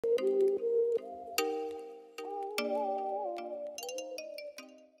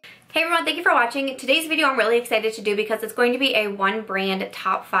Hey everyone, thank you for watching. Today's video I'm really excited to do because it's going to be a one brand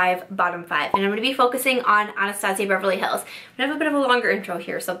top 5, bottom 5. And I'm going to be focusing on Anastasia Beverly Hills. I'm going to have a bit of a longer intro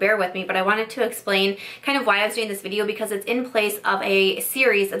here, so bear with me, but I wanted to explain kind of why I was doing this video because it's in place of a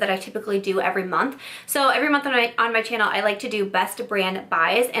series that I typically do every month. So every month on my channel, I like to do best brand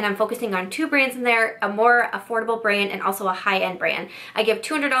buys, and I'm focusing on 2 brands in there, a more affordable brand and also a high-end brand. I give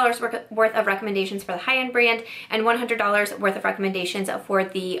 $200 worth of recommendations for the high-end brand and $100 worth of recommendations for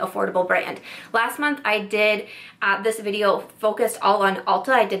the affordable brand. Last month I did this video focused all on Ulta.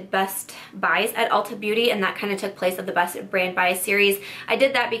 I did best buys at Ulta Beauty, and that kind of took place of the best brand buys series. I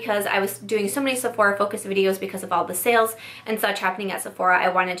did that because I was doing so many Sephora focused videos because of all the sales and such happening at Sephora. I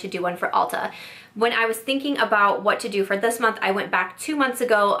wanted to do one for Ulta. When I was thinking about what to do for this month, I went back 2 months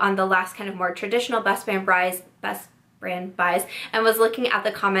ago on the last kind of more traditional best brand buys and was looking at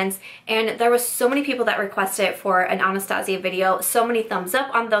the comments, and there was so many people that requested for an Anastasia video, so many thumbs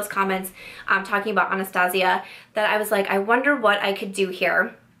up on those comments talking about Anastasia, that I was like, I wonder what I could do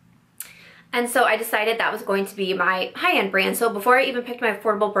here. And so I decided that was going to be my high-end brand. So before I even picked my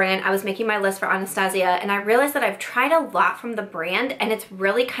affordable brand, I was making my list for Anastasia, and I realized that I've tried a lot from the brand, and it's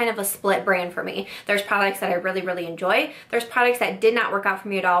really kind of a split brand for me. There's products that I really enjoy. There's products that did not work out for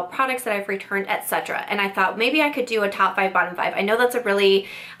me at all, products that I've returned, etc. And I thought maybe I could do a top 5, bottom 5. I know that's a really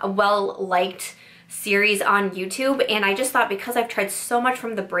well-liked series on YouTube, and I just thought because I've tried so much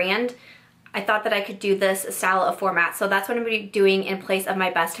from the brand, I thought that I could do this style of format. So that's what I'm going to be doing in place of my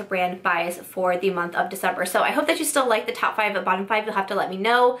best brand buys for the month of December. So I hope that you still like the top 5 and bottom 5. You'll have to let me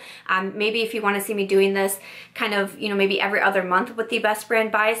know. Maybe if you want to see me doing this kind of, maybe every other month with the best brand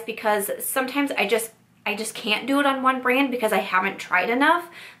buys, because sometimes I just can't do it on one brand because I haven't tried enough.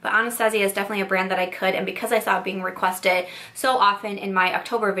 But Anastasia is definitely a brand that I could, and because I saw it being requested so often in my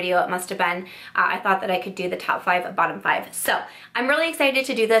October video, it must have been, I thought that I could do the top 5, bottom 5. So I'm really excited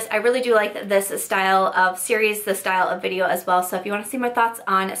to do this. I really do like this style of series, this style of video as well. So if you want to see my thoughts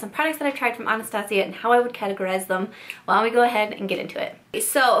on some products that I've tried from Anastasia and how I would categorize them, why don't we go ahead and get into it.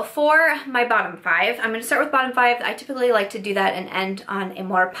 So for my bottom 5, I'm going to start with bottom 5. I typically like to do that and end on a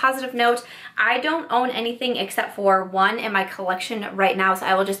more positive note. I don't own anything except for one in my collection right now, so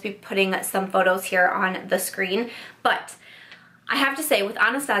I will just be putting some photos here on the screen. But I have to say, with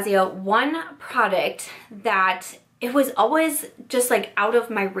Anastasia, one product that it was always just like out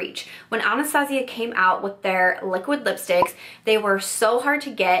of my reach. When Anastasia came out with their liquid lipsticks, they were so hard to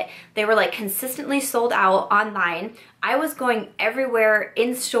get. They were like consistently sold out online. I was going everywhere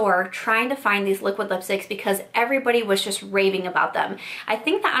in store trying to find these liquid lipsticks because everybody was just raving about them. I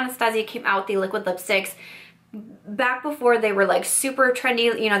think that Anastasia came out with the liquid lipsticks back before they were like super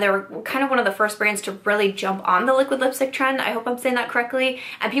trendy. They were kind of one of the first brands to really jump on the liquid lipstick trend. I hope I'm saying that correctly.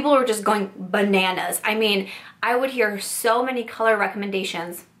 And people were just going bananas. I mean, I would hear so many color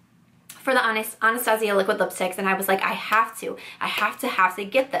recommendations for the Anastasia liquid lipsticks, and I was like, I have to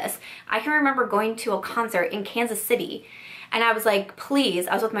get this. I can remember going to a concert in Kansas City, and I was like, please,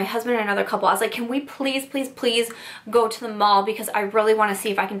 I was with my husband and another couple, I was like, can we please go to the mall because I really want to see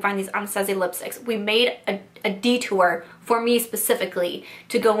if I can find these Anastasia lipsticks. We made a detour for me specifically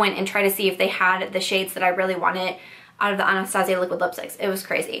to go in and try to see if they had the shades that I really wanted out of the Anastasia liquid lipsticks. It was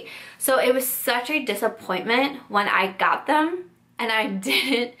crazy. So it was such a disappointment when I got them, and I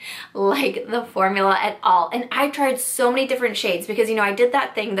didn't like the formula at all. And I tried so many different shades because, I did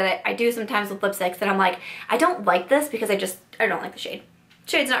that thing that I do sometimes with lipsticks, that I'm like, I don't like this because I don't like the shade.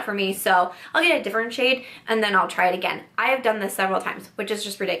 Shade's not for me, so I'll get a different shade and then I'll try it again. I have done this several times, which is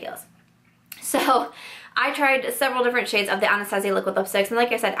just ridiculous. So I tried several different shades of the Anastasia liquid lipsticks, and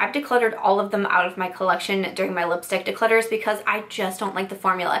like I said, I've decluttered all of them out of my collection during my lipstick declutters because I just don't like the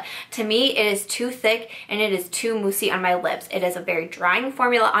formula. To me, it is too thick and it is too moussey on my lips. It is a very drying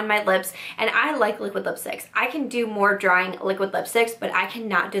formula on my lips, and I like liquid lipsticks. I can do more drying liquid lipsticks, but I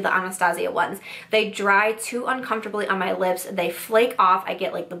cannot do the Anastasia ones. They dry too uncomfortably on my lips. They flake off. I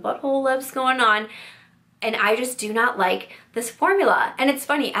get like the butthole lips going on. And I just do not like this formula. And it's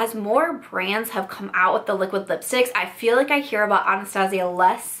funny, as more brands have come out with the liquid lipsticks, I feel like I hear about Anastasia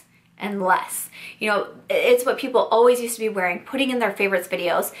less and less. It's what people always used to be wearing, putting in their favorites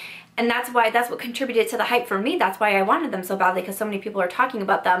videos. And that's what contributed to the hype for me. That's why I wanted them so badly, because so many people are talking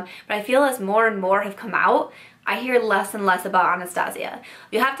about them. But I feel as more and more have come out, I hear less and less about Anastasia.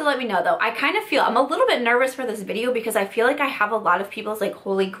 You'll have to let me know though. I kind of feel, I'm a little bit nervous for this video because I feel like I have a lot of people's like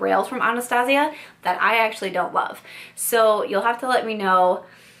holy grails from Anastasia that I actually don't love. So you'll have to let me know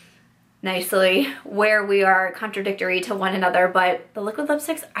nicely where we are contradictory to one another. But the liquid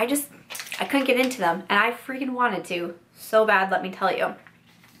lipsticks, I couldn't get into them, and I freaking wanted to so bad, let me tell you.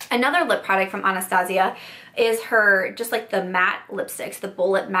 Another lip product from Anastasia is her, just like the matte lipsticks, the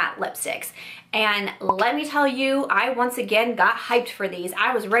bullet matte lipsticks. And let me tell you, I once again got hyped for these.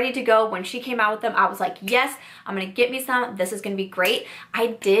 I was ready to go when she came out with them. I was like, yes, I'm gonna get me some. This is gonna be great. I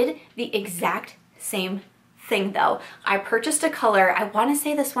did the exact same thing though. I purchased a color, I wanna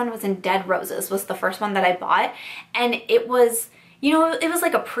say this one was in Dead Roses, was the first one that I bought. And it was, you know, it was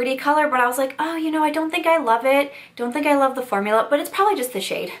like a pretty color, but I was like, oh, you know, I don't think I love it. Don't think I love the formula, but it's probably just the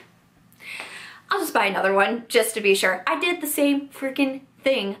shade. I'll just buy another one just to be sure. I did the same freaking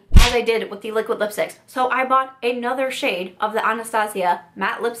thing as I did with the liquid lipsticks. So I bought another shade of the Anastasia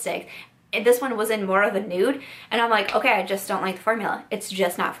matte lipstick. And this one was in more of a nude. And I'm like, okay, I just don't like the formula. It's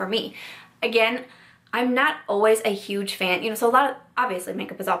just not for me. Again, I'm not always a huge fan. You know, so a lot of, obviously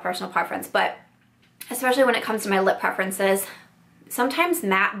makeup is all personal preference, but especially when it comes to my lip preferences, sometimes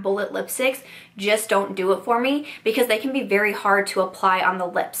matte bullet lipsticks just don't do it for me because they can be very hard to apply on the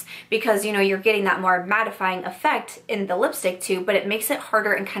lips because, you know, you're getting that more mattifying effect in the lipstick too, but it makes it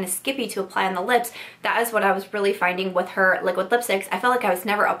harder and kind of skippy to apply on the lips. That is what I was really finding with her liquid lipsticks. I felt like I was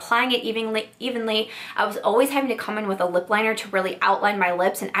never applying it evenly. I was always having to come in with a lip liner to really outline my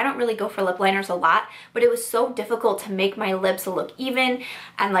lips, and I don't really go for lip liners a lot, but it was so difficult to make my lips look even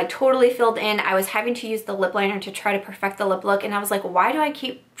and like totally filled in. I was having to use the lip liner to try to perfect the lip look, and I was like, why do I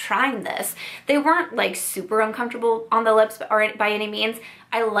keep trying this? They weren't like super uncomfortable on the lips or by any means.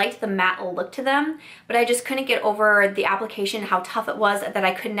 I liked the matte look to them, but I just couldn't get over the application, how tough it was, that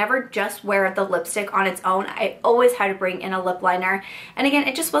I could never just wear the lipstick on its own. I always had to bring in a lip liner. And again,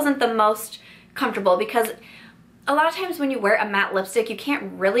 it just wasn't the most comfortable because a lot of times when you wear a matte lipstick, you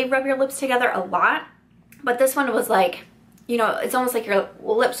can't really rub your lips together a lot. But this one was like, you know, it's almost like your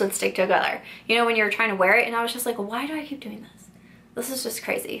lips would stick together, you know, when you're trying to wear it. And I was just like, why do I keep doing this? This is just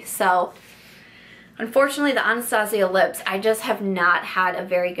crazy. So unfortunately, the Anastasia lips, I just have not had a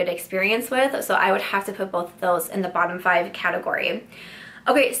very good experience with, so I would have to put both of those in the bottom 5 category.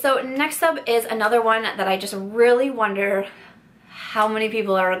 Okay, so next up is another one that I just really wonder how many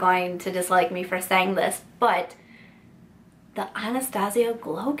people are going to dislike me for saying this, but the Anastasia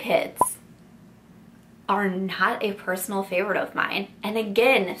Glow Kits are not a personal favorite of mine. And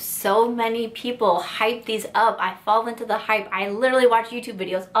again, so many people hype these up. I fall into the hype. I literally watch YouTube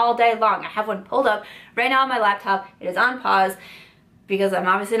videos all day long. I have one pulled up right now on my laptop. It is on pause because I'm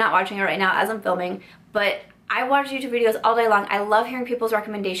obviously not watching it right now as I'm filming, but I watch YouTube videos all day long. I love hearing people's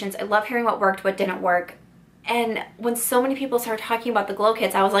recommendations. I love hearing what worked, what didn't work. And when so many people started talking about the Glow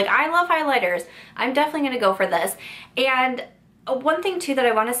Kits, I was like, I love highlighters. I'm definitely gonna go for this. And one thing too that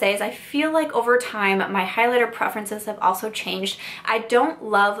I want to say is I feel like over time my highlighter preferences have also changed. I don't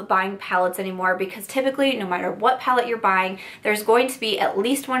love buying palettes anymore because typically no matter what palette you're buying, there's going to be at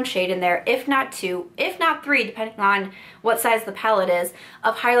least one shade in there, if not 2, if not 3, depending on what size the palette is,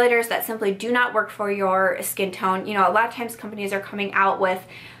 of highlighters that simply do not work for your skin tone. You know, a lot of times companies are coming out with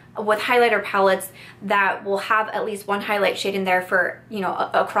highlighter palettes that will have at least one highlight shade in there for, you know,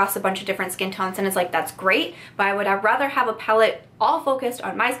 across a bunch of different skin tones, and it's like, that's great, but I would rather have a palette all focused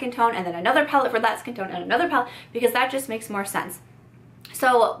on my skin tone and then another palette for that skin tone and another palette, because that just makes more sense.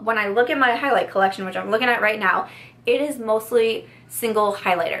 So when I look at my highlight collection, which I'm looking at right now, it is mostly single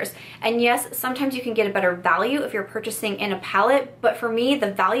highlighters. And yes, sometimes you can get a better value if you're purchasing in a palette, but for me,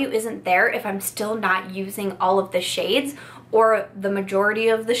 the value isn't there if I'm still not using all of the shades or the majority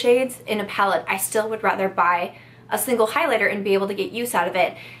of the shades in a palette. I still would rather buy a single highlighter and be able to get use out of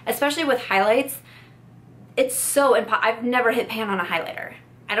it. Especially with highlights, it's so I've never hit pan on a highlighter.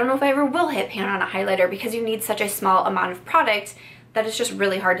 I don't know if I ever will hit pan on a highlighter because you need such a small amount of product that it's just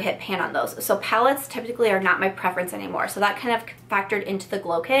really hard to hit pan on those. So palettes typically are not my preference anymore. So that kind of factored into the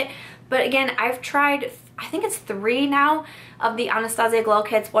Glow Kit. But again, I've tried, I think it's 3 now of the Anastasia Glow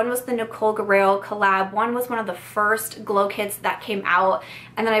Kits. One was the Nicole Guerrero collab. One was one of the first Glow Kits that came out.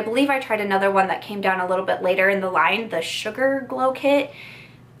 And then I believe I tried another one that came down a little bit later in the line, the Sugar Glow Kit,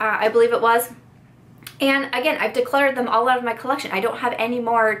 I believe it was. And again, I've declared them all out of my collection. I don't have any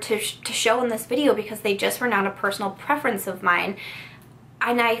more to show in this video because they just were not a personal preference of mine.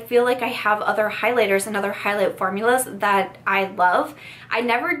 And I feel like I have other highlighters and other highlight formulas that I love. I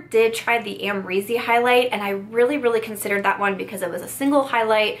never did try the Amrezy highlight, and I really considered that one because it was a single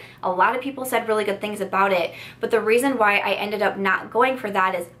highlight. A lot of people said really good things about it. But the reason why I ended up not going for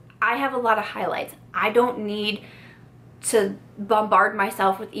that is I have a lot of highlights. I don't need to bombard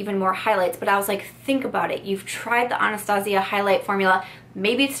myself with even more highlights, but I was like, think about it. You've tried the Anastasia highlight formula.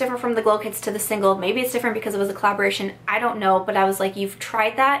 Maybe it's different from the Glow Kits to the single. Maybe it's different because it was a collaboration. I don't know, but I was like, you've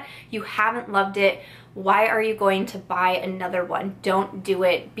tried that. You haven't loved it. Why are you going to buy another one? Don't do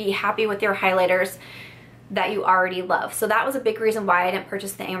it. Be happy with your highlighters. that you already love. So that was a big reason why I didn't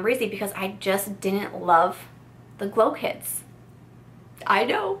purchase the Amberezy, because I just didn't love the glow kits. I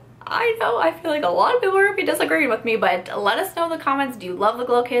know, I feel like a lot of people are gonna be disagreeing with me, but let us know in the comments, do you love the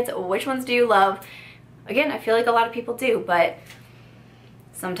glow kits? Which ones do you love? Again, I feel like a lot of people do, but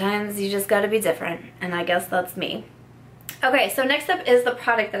sometimes you just gotta be different, and I guess that's me. Okay, so next up is the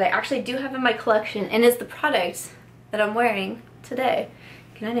product that I actually do have in my collection, and is the product that I'm wearing today.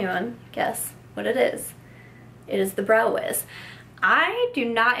 Can anyone guess what it is? It is the Brow Wiz. I do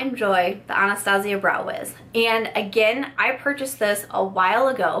not enjoy the Anastasia Brow Wiz, and again, I purchased this a while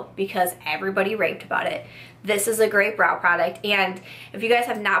ago because everybody raved about it. This is a great brow product, and if you guys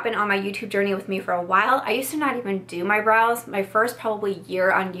have not been on my YouTube journey with me for a while, I used to not even do my brows. My first probably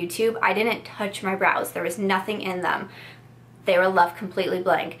year on YouTube, I didn't touch my brows. There was nothing in them. They were left completely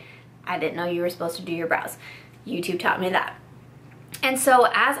blank. I didn't know you were supposed to do your brows. YouTube taught me that. And so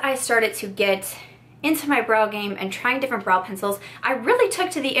as I started to get into my brow game and trying different brow pencils, I really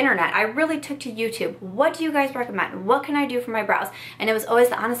took to the internet. I really took to YouTube. What do you guys recommend? What can I do for my brows? And it was always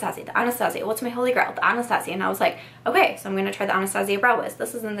the Anastasia. What's my holy grail? The Anastasia. And I was like, okay, so I'm gonna try the Anastasia Brow Wiz.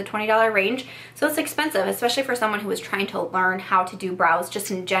 This is in the $20 range, so it's expensive, especially for someone who was trying to learn how to do brows just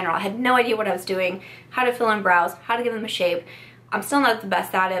in general. I had no idea what I was doing, how to fill in brows, how to give them a shape. I'm still not the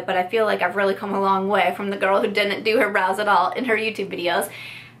best at it, but I feel like I've really come a long way from the girl who didn't do her brows at all in her YouTube videos.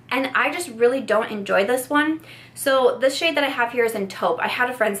 And I just really don't enjoy this one. So this shade that I have here is in taupe. I had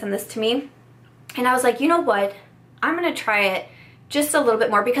a friend send this to me, and I was like, you know what? I'm gonna try it just a little bit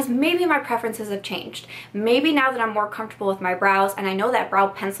more, because maybe my preferences have changed. Maybe now that I'm more comfortable with my brows and I know that brow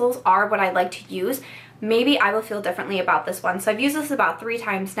pencils are what I like to use, maybe I will feel differently about this one. So I've used this about 3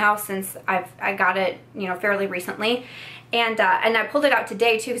 times now since I got it, you know, fairly recently. And I pulled it out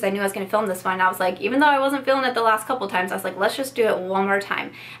today too, because I knew I was going to film this one. I was like, even though I wasn't feeling it the last couple times, I was like, let's just do it one more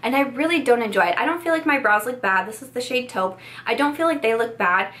time. And I really don't enjoy it. I don't feel like my brows look bad. This is the shade taupe. I don't feel like they look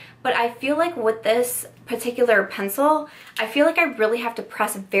bad, but I feel like with this particular pencil, I feel like I really have to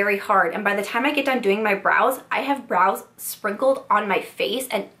press very hard. And by the time I get done doing my brows, I have brows sprinkled on my face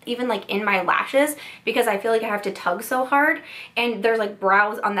and even like in my lashes, because I feel like I have to tug so hard. And there's like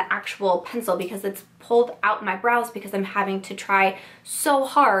brows on the actual pencil because it's pulled out my brows, because I'm having to try so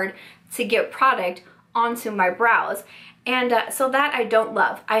hard to get product onto my brows. And so that I don't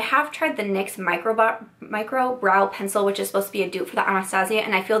love. I have tried the NYX micro brow pencil, which is supposed to be a dupe for the Anastasia,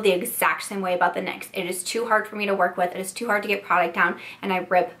 and I feel the exact same way about the NYX. It is too hard for me to work with. It is too hard to get product down, and I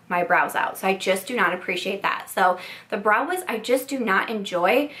rip my brows out. So I just do not appreciate that. So the Brow Wiz, I just do not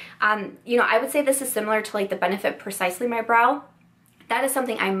enjoy. You know, I would say this is similar to like the Benefit Precisely My Brow. That is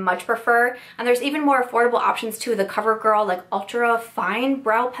something I much prefer. And there's even more affordable options too. The CoverGirl like Ultra Fine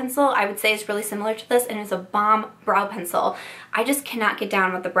Brow Pencil, I would say is really similar to this, and it's a bomb brow pencil. I just cannot get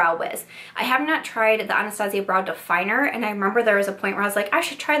down with the Brow Wiz. I have not tried the Anastasia Brow Definer, and I remember there was a point where I was like, I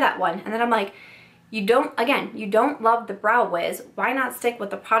should try that one. And then I'm like, you don't love the Brow Wiz, why not stick with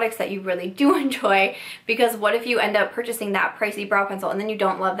the products that you really do enjoy? Because what if you end up purchasing that pricey brow pencil and then you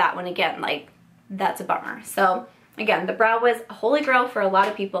don't love that one again? Like, that's a bummer. So again, the Brow Wiz, a holy grail for a lot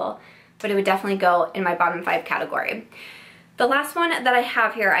of people, but it would definitely go in my bottom 5 category. The last one that I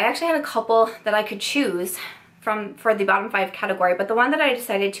have here, I actually had a couple that I could choose for the bottom 5 category, but the one that I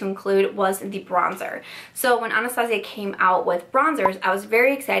decided to include was the bronzer. So when Anastasia came out with bronzers, I was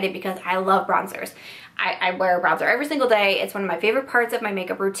very excited because I love bronzers. I wear a bronzer every single day. It's one of my favorite parts of my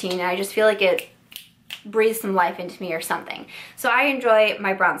makeup routine, and I just feel like it breathe some life into me or something. So I enjoy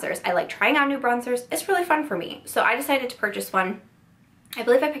my bronzers. I like trying out new bronzers. It's really fun for me. So I decided to purchase one. I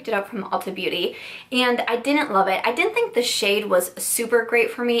believe I picked it up from Ulta Beauty, and I didn't love it. I didn't think the shade was super great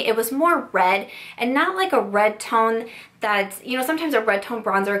for me. It was more red, and not like a red tone that, you know, sometimes a red tone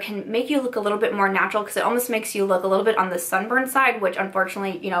bronzer can make you look a little bit more natural, because it almost makes you look a little bit on the sunburn side, which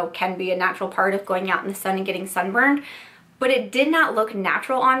unfortunately, you know, can be a natural part of going out in the sun and getting sunburned. But it did not look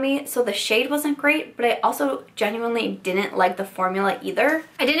natural on me, so the shade wasn't great, but I also genuinely didn't like the formula either.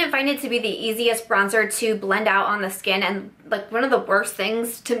 I didn't find it to be the easiest bronzer to blend out on the skin, and like one of the worst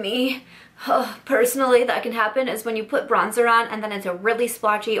things to me, personally, that can happen is when you put bronzer on and then it's a really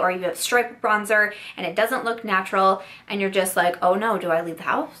splotchy, or you have stripe bronzer and it doesn't look natural, and you're just like, oh no, do I leave the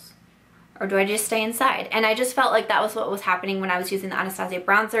house? Or do I just stay inside? And I just felt like that was what was happening when I was using the Anastasia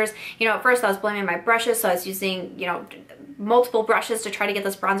bronzers. You know, at first I was blaming my brushes, so I was using, you know, multiple brushes to try to get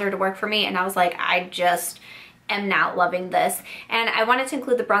this bronzer to work for me, and I was like, I just am not loving this. And I wanted to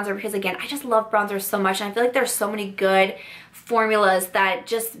include the bronzer because, again, I just love bronzers so much, and I feel like there's so many good formulas that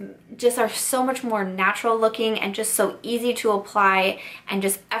just are so much more natural looking and just so easy to apply and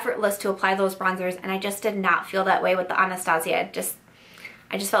just effortless to apply those bronzers, and I just did not feel that way with the Anastasia.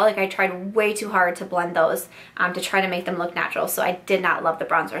 I just felt like I tried way too hard to blend those to try to make them look natural. So I did not love the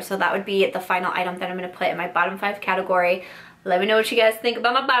bronzer. So that would be the final item that I'm going to put in my bottom 5 category. Let me know what you guys think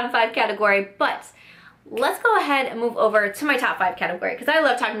about my bottom 5 category. But let's go ahead and move over to my top 5 category because I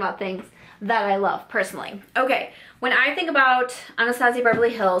love talking about things that I love personally. Okay, when I think about Anastasia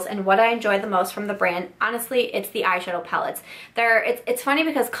Beverly Hills and what I enjoy the most from the brand, honestly, it's the eyeshadow palettes. It's funny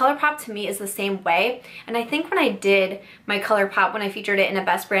because ColourPop to me is the same way, and I think when I did my ColourPop, when I featured it in a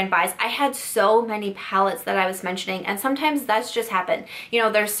Best Brand Buys, I had so many palettes that I was mentioning, and sometimes that's just happened. You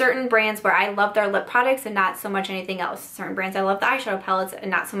know, there's certain brands where I love their lip products and not so much anything else. Certain brands I love the eyeshadow palettes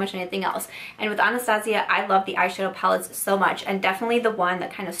and not so much anything else. And with Anastasia, I love the eyeshadow palettes so much, and definitely the one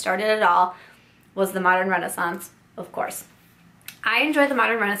that kind of started it all was the Modern Renaissance. Of course. I enjoy the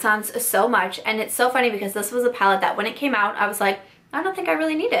Modern Renaissance so much, and it's so funny because this was a palette that when it came out, I was like, I don't think I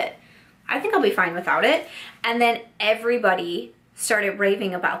really need it. I think I'll be fine without it. And then everybody started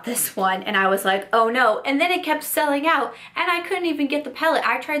raving about this one, and I was like, oh no. And then it kept selling out, and I couldn't even get the palette.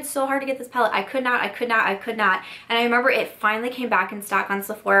 I tried so hard to get this palette. I could not. And I remember it finally came back in stock on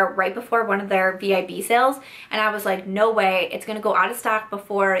Sephora right before one of their VIB sales, and I was like, no way, it's gonna go out of stock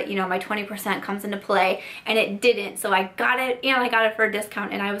before, you know, my 20% comes into play, and it didn't. So I got it, and I got it for a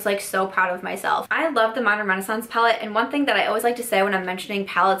discount, and I was like so proud of myself. I love the Modern Renaissance palette, and one thing that I always like to say when I'm mentioning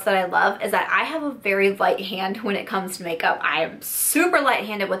palettes that I love is that I have a very light hand when it comes to makeup. I am super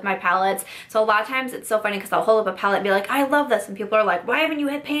light-handed with my palettes, so a lot of times it's so funny because I'll hold up a palette and be like, I love this, and people are like, why haven't you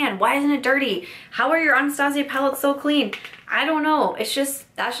hit pan? Why isn't it dirty? How are your Anastasia palettes so clean? I don't know. It's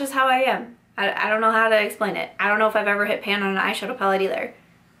just, that's just how I am. I don't know how to explain it. I don't know if I've ever hit pan on an eyeshadow palette either.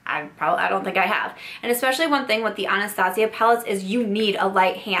 I don't think I have. And especially one thing with the Anastasia palettes is you need a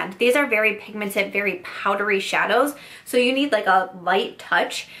light hand. These are very pigmented, very powdery shadows, so you need like a light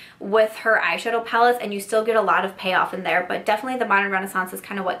touch with her eyeshadow palettes, and you still get a lot of payoff in there. But definitely the Modern Renaissance is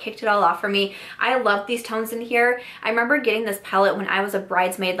kind of what kicked it all off for me. I love these tones in here. I remember getting this palette when I was a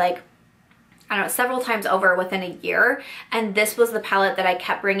bridesmaid, like, I don't know, several times over within a year, and this was the palette that I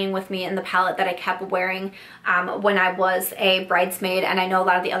kept bringing with me and the palette that I kept wearing when I was a bridesmaid, and I know a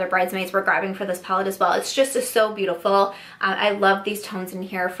lot of the other bridesmaids were grabbing for this palette as well. It's just so beautiful. I love these tones in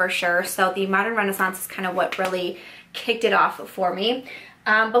here for sure, so the Modern Renaissance is kind of what really kicked it off for me.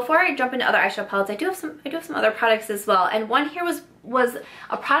 Before I jump into other eyeshadow palettes, I do have some other products as well, and one here was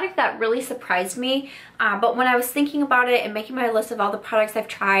a product that really surprised me, but when I was thinking about it and making my list of all the products I've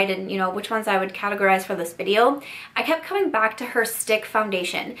tried and, you know, which ones I would categorize for this video, I kept coming back to her stick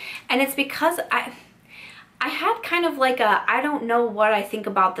foundation, and it's because I had kind of like a, I don't know what I think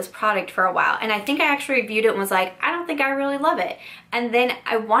about this product for a while, and I think I actually reviewed it and was like, I don't think I really love it. And then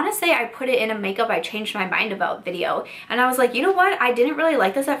I want to say I put it in a makeup I changed my mind about video, and I was like, you know what, I didn't really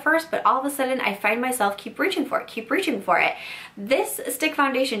like this at first, but all of a sudden I find myself keep reaching for it. This stick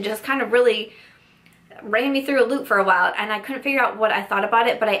foundation just kind of really ran me through a loop for a while, and I couldn't figure out what I thought about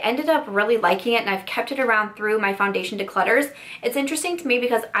it, but I ended up really liking it, and I've kept it around through my foundation declutters. It's interesting to me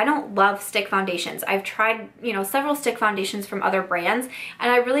because I don't love stick foundations. I've tried, you know, several stick foundations from other brands,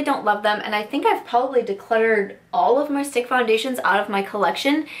 and I really don't love them, and I think I've probably decluttered all of my stick foundations out of my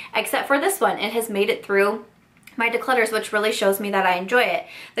collection except for this one. It has made it through my declutters, which really shows me that I enjoy it.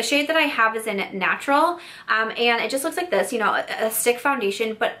 The shade that I have is in Natural, and it just looks like this, you know, a stick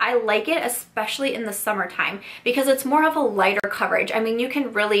foundation, but I like it especially in the summertime because it's more of a lighter coverage. I mean, you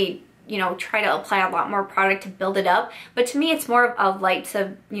can really, you know, try to apply a lot more product to build it up, but to me it's more of a light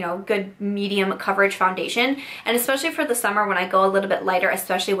to, you know, good medium coverage foundation. And especially for the summer when I go a little bit lighter,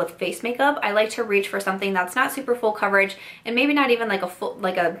 especially with face makeup, I like to reach for something that's not super full coverage and maybe not even like a full,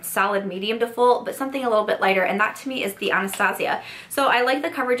 like a solid medium to full, but something a little bit lighter, and that to me is the Anastasia. So I like the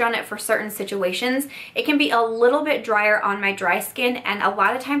coverage on it for certain situations. It can be a little bit drier on my dry skin, and a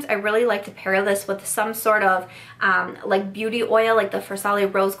lot of times I really like to pair this with some sort of like beauty oil, like the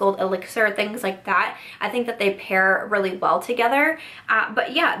Versali Rose Gold Elixir, things like that. I think that they pair really well together.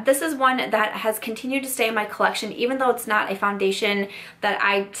 But yeah, this is one that has continued to stay in my collection, even though it's not a foundation that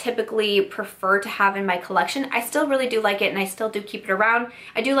I typically prefer to have in my collection. I still really do like it, and I still do keep it around.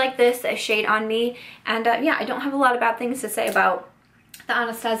 I do like this shade on me, and yeah, I don't have a lot of bad things to say about the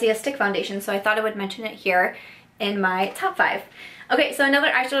Anastasia stick foundation, so I thought I would mention it here in my top 5. Okay, so another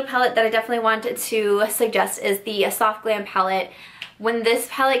eyeshadow palette that I definitely wanted to suggest is the Soft Glam palette. when this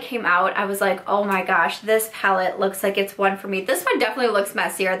palette came out, I was like, oh my gosh, this palette looks like it's one for me. This one definitely looks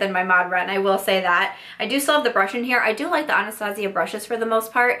messier than my Mod Ren, I will say that. I do still have the brush in here. I do like the Anastasia brushes for the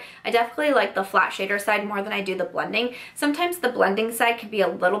most part. I definitely like the flat shader side more than I do the blending. Sometimes the blending side can be a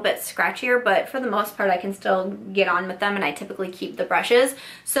little bit scratchier, but for the most part I can still get on with them, and I typically keep the brushes.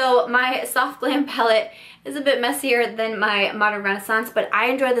 So my Soft Glam palette is a bit messier than my Modern Renaissance, but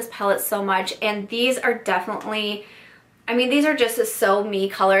I enjoy this palette so much, and these are definitely, I mean, these are just so me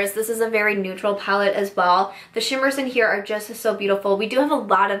colors. This is a very neutral palette as well. The shimmers in here are just so beautiful. We do have a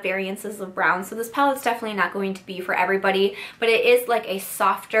lot of variances of brown, so this palette's definitely not going to be for everybody, but it is like a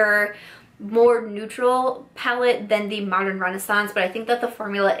softer, more neutral palette than the Modern Renaissance, but I think that the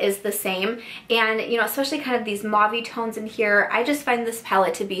formula is the same. And you know, especially kind of these mauve tones in here, I just find this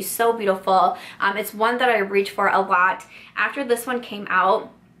palette to be so beautiful. It's one that I reach for a lot. After this one came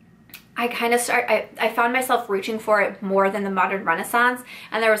out, I found myself reaching for it more than the Modern Renaissance,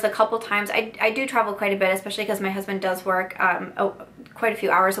 and there was a couple times, I do travel quite a bit, especially because my husband does work quite a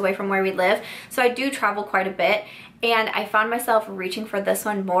few hours away from where we live, so I do travel quite a bit, and I found myself reaching for this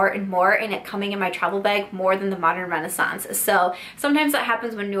one more and more, and it coming in my travel bag more than the Modern Renaissance. So sometimes that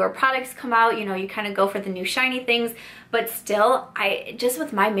happens when newer products come out, you know, you kind of go for the new shiny things, but still, just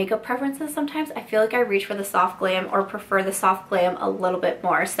with my makeup preferences, sometimes I feel like I reach for the Soft Glam or prefer the Soft Glam a little bit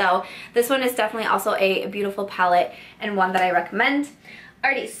more. So this one is definitely also a beautiful palette and one that I recommend.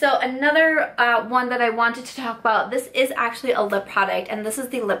 Alrighty, so another one that I wanted to talk about, this is actually a lip product, and this is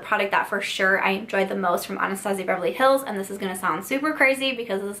the lip product that for sure I enjoyed the most from Anastasia Beverly Hills, and this is going to sound super crazy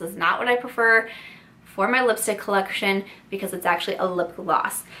because this is not what I prefer for my lipstick collection, because it's actually a lip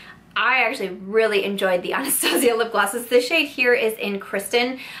gloss. I actually really enjoyed the Anastasia lip glosses. This shade here is in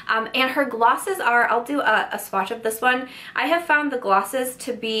Kristen, and her glosses are, I'll do a swatch of this one. I have found the glosses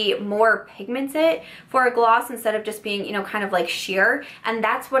to be more pigmented for a gloss instead of just being, you know, kind of like sheer, and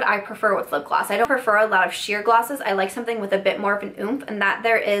that's what I prefer with lip gloss. I don't prefer a lot of sheer glosses. I like something with a bit more of an oomph, and that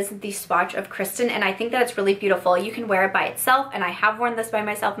there is the swatch of Kristen, and I think that it's really beautiful. You can wear it by itself, and I have worn this by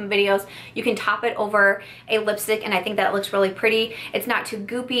myself in videos. You can top it over a lipstick, and I think that it looks really pretty. It's not too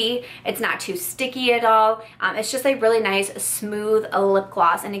goopy. It's not too sticky at all. It's just a really nice, smooth lip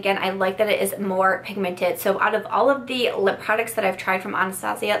gloss. And again, I like that it is more pigmented. So out of all of the lip products that I've tried from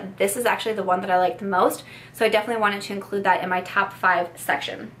Anastasia, this is actually the one that I like the most. So I definitely wanted to include that in my top 5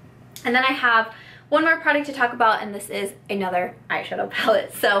 section. And then I have one more product to talk about, and this is another eyeshadow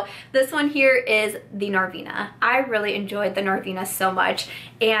palette. So this one here is the Norvina. I really enjoyed the Norvina so much.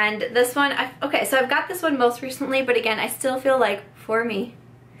 And this one, okay, so I've got this one most recently, but again, I still feel like for me,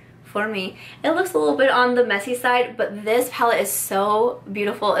 it looks a little bit on the messy side, but this palette is so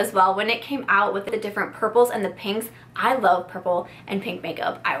beautiful as well. When it came out with the different purples and the pinks, I love purple and pink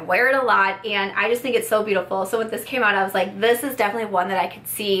makeup. I wear it a lot, and I just think it's so beautiful. So when this came out, I was like, this is definitely one that I could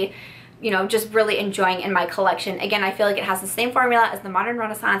see, you know, just really enjoying in my collection. Again, I feel like it has the same formula as the Modern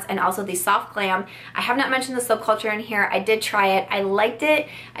Renaissance and also the Soft Glam. I have not mentioned the Soap Culture in here. I did try it. I liked it.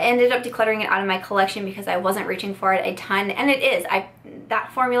 I ended up decluttering it out of my collection because I wasn't reaching for it a ton, and it is.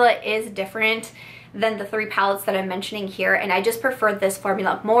 That formula is different than the 3 palettes that I'm mentioning here, and I just prefer this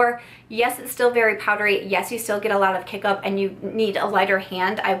formula more. Yes, it's still very powdery. Yes, you still get a lot of kick up, and you need a lighter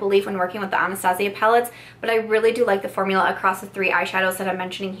hand, I believe, when working with the Anastasia palettes, but I really do like the formula across the 3 eyeshadows that I'm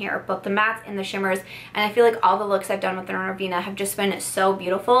mentioning here, both the mattes and the shimmers, and I feel like all the looks I've done with the Norvina have just been so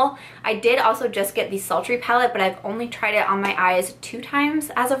beautiful. I did also just get the Sultry palette, but I've only tried it on my eyes 2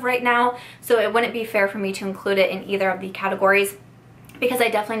 times as of right now, so it wouldn't be fair for me to include it in either of the categories, because I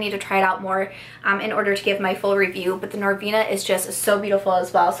definitely need to try it out more in order to give my full review. But the Norvina is just so beautiful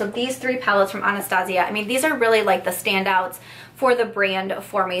as well. So these 3 palettes from Anastasia, I mean, these are really like the standouts for the brand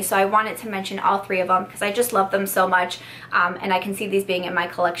for me. So I wanted to mention all 3 of them because I just love them so much, and I can see these being in my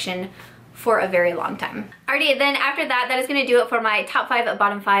collection for a very long time. Alrighty, then after that, that is going to do it for my top 5,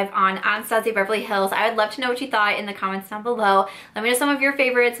 bottom 5 on Anastasia Beverly Hills. I would love to know what you thought in the comments down below. Let me know some of your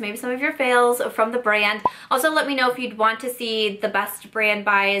favorites, maybe some of your fails from the brand. Also, let me know if you'd want to see the best brand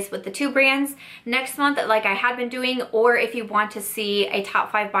buys with the 2 brands next month, like I had been doing, or if you want to see a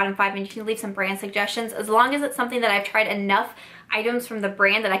top 5, bottom 5, and you can leave some brand suggestions. As long as it's something that I've tried enough items from the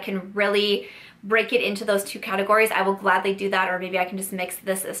brand that I can really break it into those 2 categories, I will gladly do that, or maybe I can just mix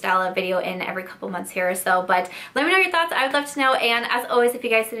this style of video in every couple months here or so. But let me know your thoughts. I would love to know, and as always, if you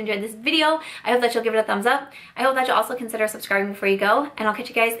guys did enjoy this video, I hope that you'll give it a thumbs up. I hope that you'll also consider subscribing before you go, and I'll catch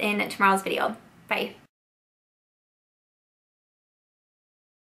you guys in tomorrow's video. Bye.